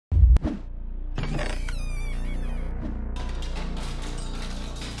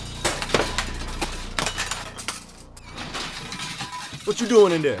What you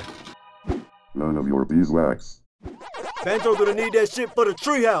doing in there? None of your beeswax. Banjo gonna need that shit for the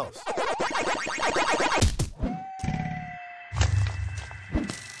treehouse.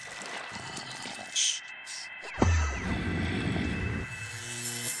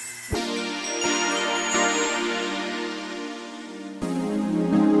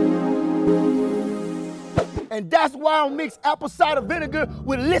 And that's why I don't mix apple cider vinegar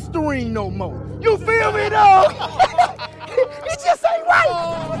with Listerine no more. You feel me, dog? It just ain't right.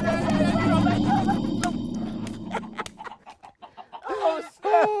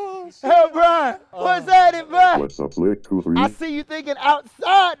 Hey, Brian, what's at it, Brian? What's up, Slick 2-3? I see you thinking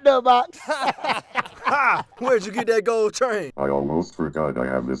outside the box. Ha! Where'd you get that gold chain? I almost forgot I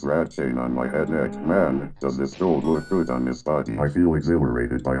have this rat chain on my head neck. Man, does this gold look good on this body? I feel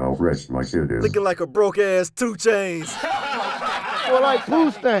exhilarated by how fresh my shit is. Looking like a broke-ass 2 Chainz. Or like poo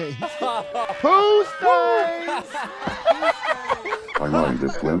stains. Poo stains. I mined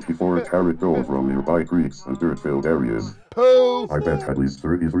this 24-karat gold from nearby creeks and dirt-filled areas. Poo. I bet at least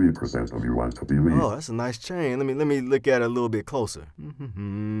 33% of you want to be me. Oh, that's a nice chain. Let me look at it a little bit closer.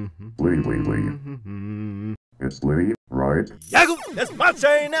 Blee, blee, blee. It's blee, right? Yaggle! That's my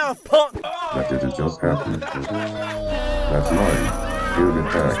chain now, punk! That didn't just happen. That's mine. Give it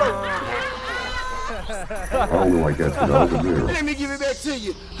back. How will I get it out of here? Let me give it back to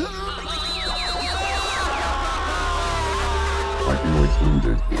you. I feel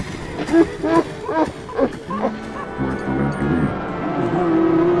excluded. Where's the empty lead?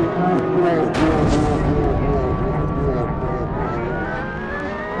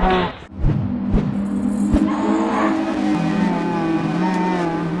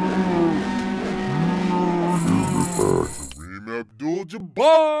 Kareem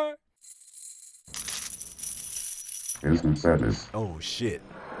Abdul-Jabbar! Instant sadness. Oh, shit.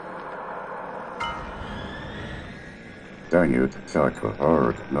 Dang it, Chaka,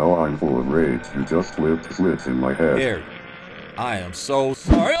 hard. Now I'm full of rage. You just flipped a switch in my head. Harry, I am so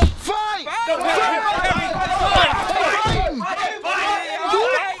sorry. Fight!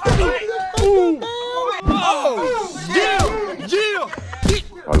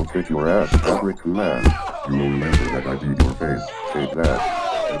 I'll kick your ass, African man. You will remember that I beat your face. Take that,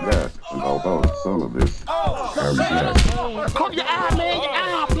 and that, and how about some of this? Harry Jack. Cover your eye, man. Your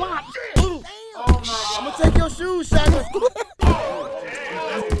eye blocked. I'm gonna take your shoes, Shaka.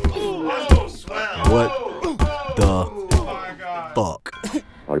 What the fuck?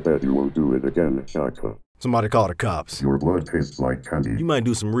 I bet you won't do it again, Chaka. Somebody call the cops. Your blood tastes like candy. You might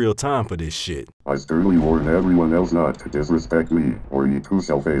do some real time for this shit. I sternly warn everyone else not to disrespect me, or you too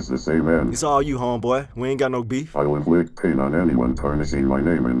shall face the same end. It's all you, homeboy. We ain't got no beef. I will inflict pain on anyone tarnishing my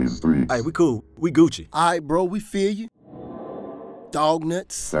name in these streets. Hey, we cool. We Gucci. All right, bro, we feel you. Dog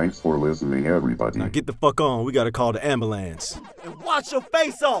nuts. Thanks for listening, everybody. Now get the fuck on. We gotta call the ambulance. And wash your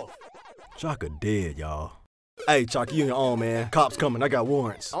face off! Chaka dead, y'all. Hey, Chaka, you on your own, man. Cops coming. I got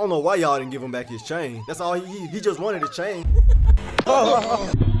warrants. I don't know why y'all didn't give him back his chain. That's all he just wanted, his chain.